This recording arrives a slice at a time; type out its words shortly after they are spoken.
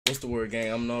What's the word,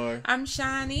 gang? I'm Nar. I'm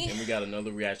Shani. And we got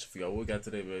another reaction for y'all. What we got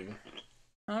today, baby?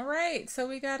 All right, so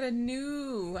we got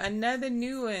another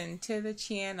new one to the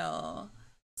channel.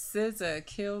 SZA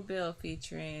Kill Bill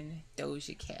featuring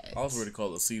Doja Cat. I was ready to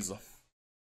call it SZA.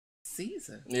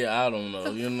 SZA? Yeah, I don't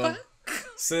know. You know?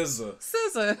 SZA.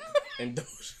 SZA. And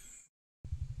Doja.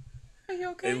 Are you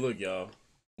okay? Hey, look, y'all.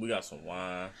 We got some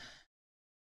wine.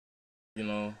 You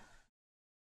know?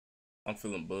 I'm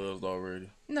feeling buzzed already.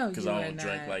 No, because I don't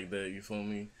drink like that. You feel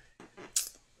me?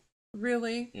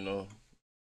 Really? You know?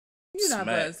 You're not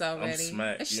buzzed already. I'm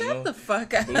smacked, Shut the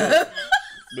fuck up. But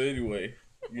anyway,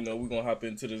 you know, we're going to hop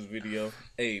into this video.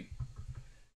 Hey,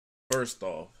 first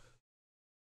off,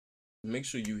 make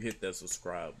sure you hit that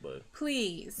subscribe button.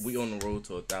 Please. We on the road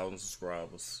to 1,000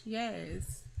 subscribers.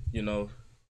 Yes. You know?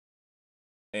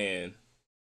 And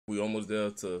we almost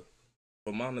there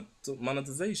for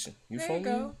monetization. You feel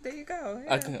me? There you go.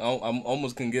 Yeah. I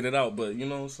almost can get it out, but you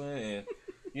know what I'm saying? And,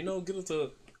 you know, get it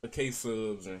to a K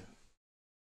subs and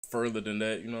further than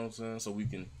that, you know what I'm saying? So we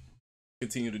can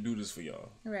continue to do this for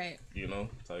y'all. Right. You know,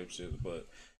 type shit. But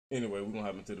anyway, we're gonna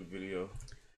hop into the video.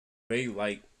 They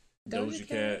like Doja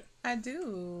Cat. I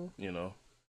do. You know.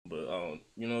 But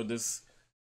you know, this,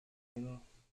 you know,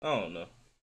 I don't know.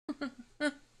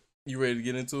 You ready to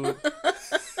get into it?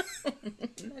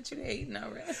 Not you hating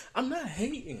already. I'm not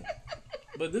hating.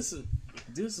 But this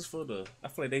is for the, I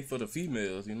feel like they for the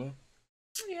females, you know?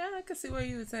 Yeah, I can see where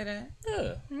you would say that.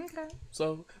 Yeah. Okay.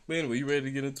 So, but anyway, you ready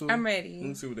to get into it? I'm ready. Let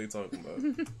me see what they talking about.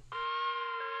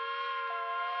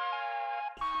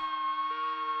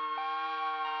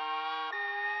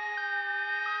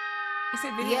 It's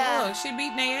a video. Yeah. She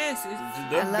beating their asses.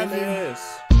 I love you.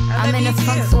 I'm in a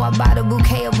funk, so I bought a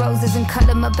bouquet of roses and cut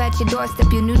them up at your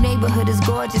doorstep. Your new neighborhood is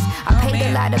gorgeous. I paid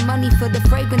a lot of money for the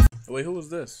fragrance. Wait, who was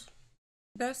this?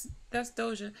 That's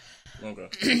Doja.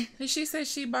 Okay. She said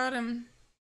she bought him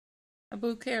a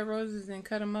bouquet of roses and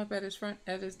cut him up at his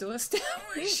doorstep.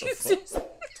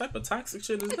 What type of toxic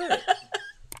shit is that?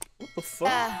 What the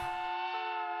fuck?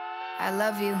 I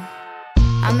love you.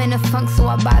 I'm in a funk, so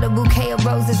I bought a bouquet of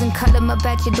roses and cut them up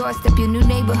at your doorstep. Your new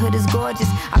neighborhood is gorgeous.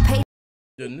 I paid.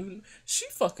 She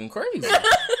fucking crazy.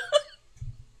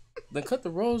 Then cut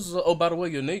the roses. Oh, by the way,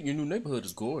 your new neighborhood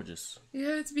is gorgeous.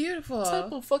 Yeah, it's beautiful. What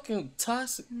type of fucking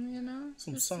toxic? You know,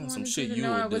 some shit you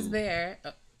know would I was do. there.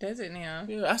 Does it now?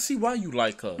 Yeah, I see why you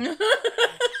like her.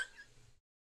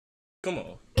 Come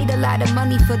on. Paid a lot of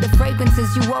money for the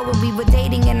fragrances you wore when we were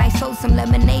dating, and I sold some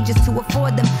lemonade just to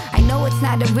afford them. I know it's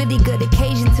not a really good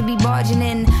occasion to be barging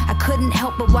in. I couldn't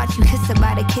help but watch you kiss her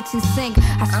by the kitchen sink.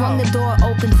 I swung the door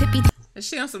open, tippy.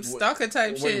 She on some stalker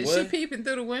type shit. What? She peeping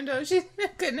through the window. She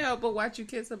couldn't help but watch you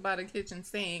kiss her by the kitchen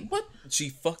sink. What? She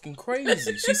fucking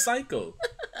crazy. She psycho.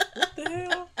 What the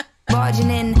hell? Barging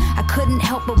in, I couldn't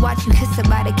help but watch you kiss her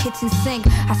by the kitchen sink.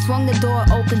 I swung the door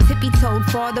open, tippy-toed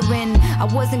farther in. I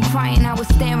wasn't crying, I was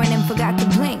staring and forgot to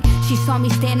blink. She saw me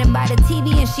standing by the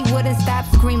TV and she wouldn't stop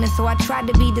screaming. So I tried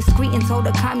to be discreet and told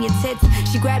her, calm your tits.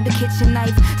 She grabbed the kitchen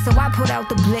knife, so I put out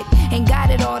the blick. Ain't got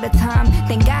it all the time,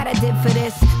 thank God I did for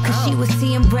this. Cause she was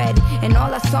seeing bread, and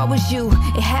all I saw was you.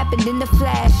 It happened in the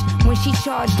flash, when she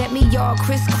charged at me, y'all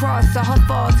crisscrossed. Saw her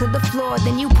fall to the floor,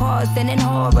 then you paused, and in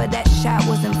horror, that shot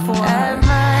wasn't for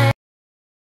her.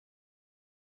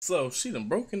 So, she done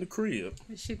broke in the crib.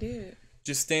 She did.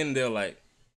 Just standing there like...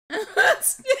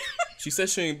 She said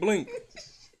she ain't blink.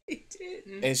 She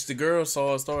didn't. And the girl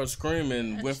saw her, started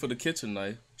screaming, went for the kitchen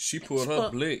knife. She pulled her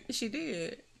blick. She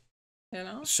did. You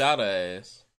know? Shot her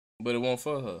ass. But it wasn't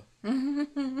for her.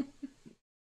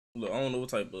 Look, I don't know what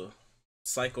type of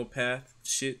psychopath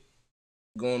shit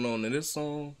going on in this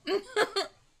song.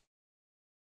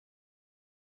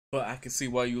 But I can see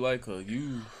why you like her.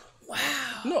 Wow.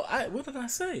 No, what did I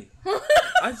say?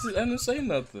 I didn't say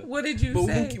nothing. What did you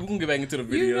say? We're gonna get back into the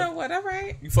video. You know what,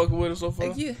 alright? You fucking with it so far?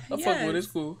 Yeah, I fucking with it, it's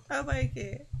cool. I like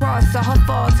it. Saw her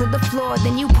fall to the floor,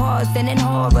 then you paused, and in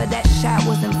horror, that shot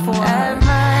wasn't for her.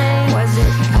 Was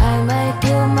it? I might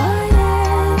kill my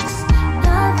ex,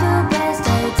 not the best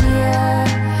idea.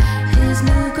 His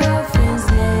new girlfriend's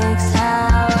next,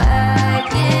 how I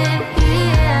get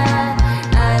here.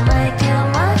 I might kill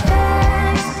my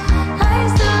ex, I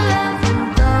still love him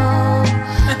though.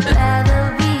 Rather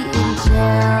be in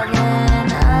jail than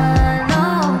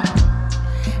alone.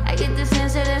 I get the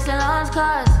sense that it's a lost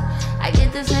cause. I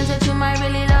get the sense that you might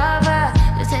really love her.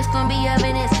 This text gonna be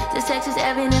evidence. This text is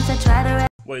evidence. I try to.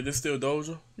 Wait, this still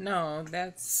Doja? No,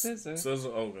 that's SZA. SZA,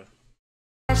 okay.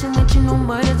 With you, no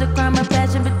murder's a crime of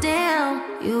passion, but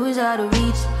damn, you was out of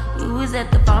reach. You was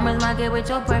at the farmer's market with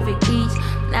your perfect peach.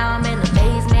 Now I'm in the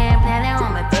basement, planning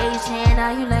on my face hand.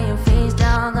 Now you laying face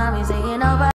down. down, got me saying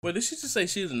over. Wait, did she just say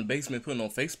she was in the basement putting on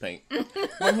face paint? Wait,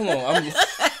 hold on.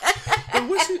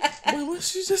 What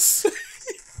she just say?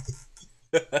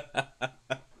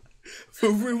 For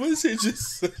real, what did she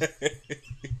just say?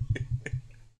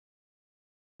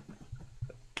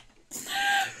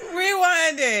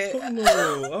 Rewind it.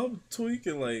 Hold on, I'm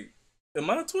tweaking like. Am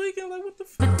I tweaking? Like, what the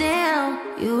fuck? But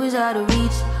damn, you was out of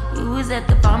reach. You was at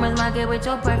the farmer's market with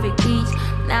your perfect peach.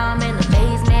 Now I'm in the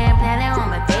basement, planning on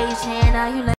my patient. Now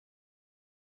you like.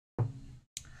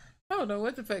 I don't know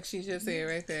what the fuck she just said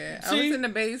right there. I See? was in the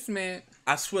basement.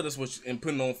 I swear that's what she, and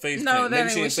putting on face No, paint. that Maybe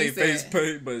ain't she what didn't say she face said.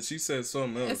 paint, but she said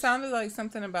something else. It sounded like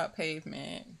something about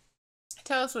pavement.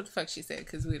 Tell us what the fuck she said,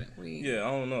 cause we. Yeah,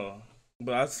 I don't know.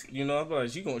 But I feel like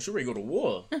she ready to go to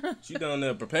war. She down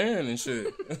there preparing and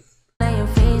shit. Laying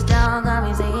face down, got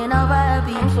me saying over a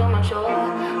beat. I'm so mature,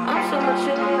 I'm so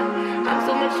mature, I'm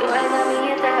so mature. I got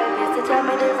me a therapist to tell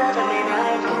me there's other men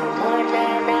I do more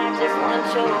than I just want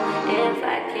you. If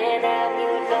I can't have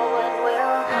you, no one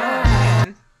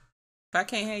will. If I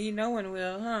can't have you, no one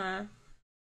will, huh?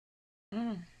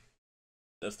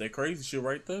 That's that crazy shit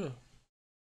right there.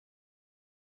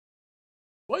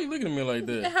 Why you looking at me like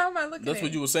that? How am I looking? That's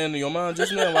what you were saying in your mind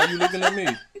just now. Why you looking at me?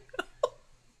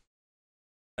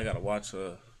 I gotta watch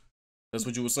her. That's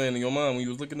what you were saying in your mind when you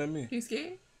was looking at me. You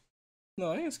scared?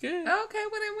 No, I ain't scared. Okay,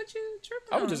 well then what you tripping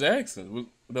I was on? just asking.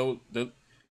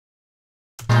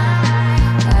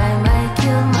 I might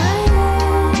kill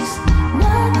my ex,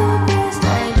 not the best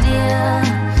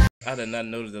idea. I did not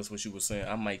notice that's what you were saying.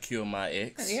 I might kill my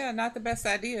ex. Yeah, not the best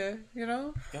idea, you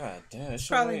know? God damn, that shit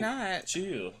Probably ain't- not.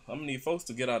 Chill. I'm gonna need folks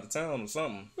to get out of town or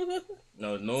something.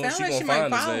 No, Sound she like gonna she might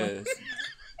find his follow him. ass.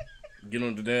 Get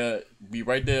on there, be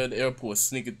right there at the airport,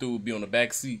 sneaking through, be on the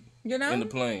back seat You know? in the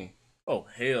plane. Oh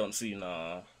hell, see,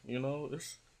 nah, you know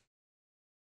it's.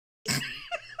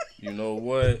 You know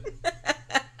what?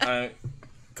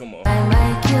 Come on. I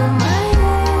might kill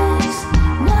my ex,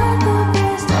 not the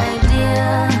best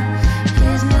idea.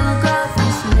 His new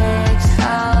girlfriend's next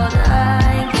out,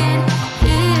 I can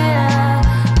hear.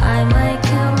 I might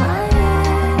kill my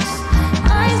ex, I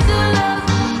still love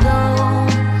him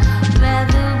though.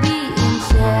 Rather be in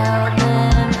jail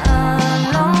than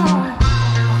alone.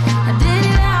 I did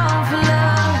it all for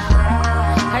love.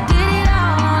 I did it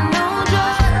all, no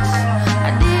drugs.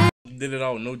 I Did it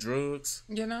all, no drugs.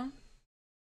 You know?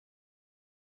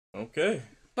 Okay.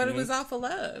 But it was all for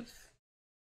love.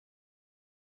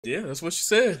 Yeah, that's what she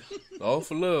said. All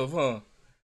for love, huh?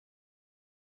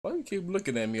 Why you keep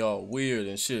looking at me all weird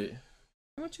and shit?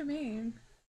 What you mean?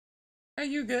 Are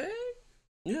you good?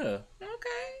 Yeah,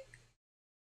 Okay.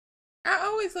 I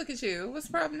always look at you. What's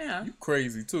the problem now? you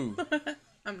crazy too.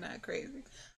 I'm not crazy.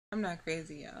 I'm not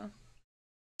crazy, y'all.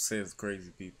 Says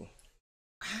crazy people.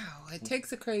 Wow, it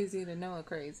takes a crazy to know a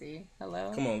crazy.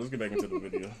 Hello? Come on, let's get back into the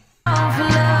video. all for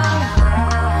love.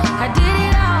 I did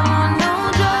it all,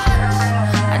 no drugs.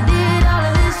 I did all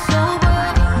of this sober.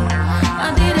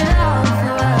 I did it all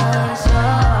for us.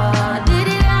 Oh, I did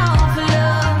it all for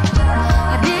love.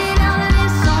 I did all of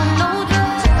this on no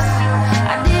drugs.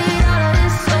 I did all of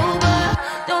this sober.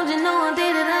 Don't you know I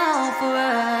did it all for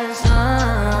us?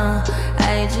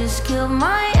 I just killed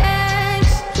my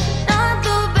ex. Not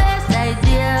the best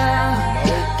idea.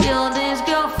 Killed his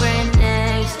girlfriend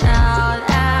next out.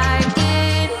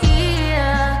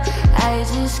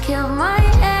 Killed my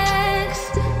ex.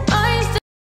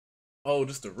 Oh,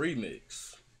 this the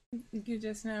remix. You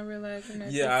just now realizing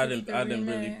that. Yeah, this is the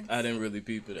remix. I didn't really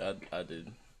peep it. I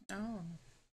did. Oh.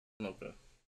 Okay.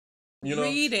 You know,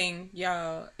 Reading,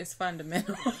 y'all, is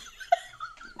fundamental.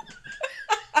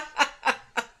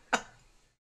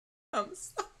 I'm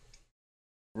sorry.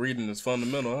 reading is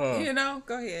fundamental, huh? You know,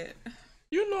 go ahead.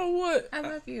 You know what? I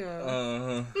love you.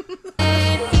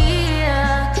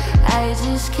 I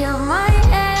just killed my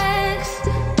ex.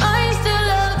 I still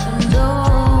love him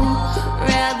though.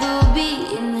 Rather be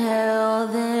in hell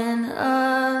than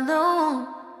alone.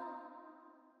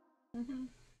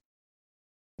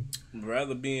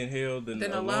 Rather be in hell than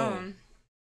Then alone. alone.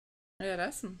 Yeah,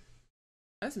 that's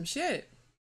some shit.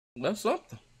 That's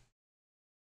something.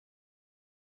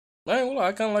 I ain't gonna lie,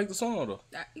 I kind of like the song though.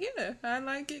 Yeah, I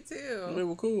like it They too.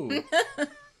 were cool.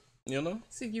 You know?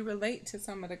 So you relate to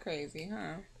some of the crazy,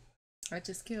 huh? I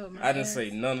just killed my I didn't ex. say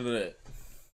none of that.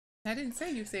 I didn't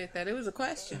say you said that. It was a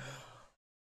question.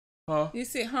 Huh? You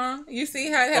see, huh? You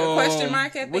see how it had a question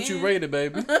mark at the What you end? rated,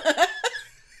 baby?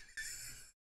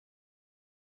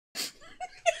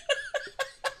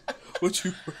 What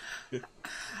you rated?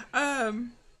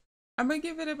 I'm gonna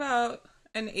give it about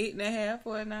an 8.5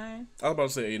 or a 9. I was about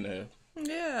to say 8.5.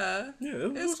 Yeah. Yeah,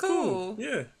 it It's was cool. cool.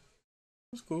 Yeah.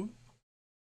 It's cool.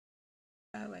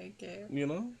 like it. You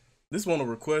know, this one a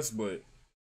request, but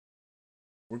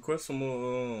request some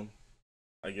more.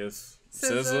 I guess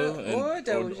SZA or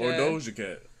Doja. Or Doja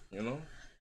Cat. You know,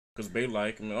 because they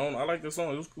like. I mean, I like this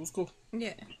song. It was cool.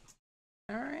 Yeah.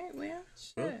 All right. Well,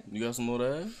 shit. You got some more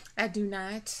to add? I do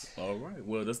not. All right.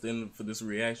 Well, that's the end for this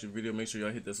reaction video. Make sure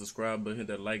y'all hit that subscribe button, hit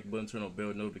that like button, turn on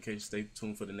bell notifications. Stay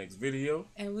tuned for the next video.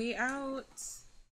 And we out.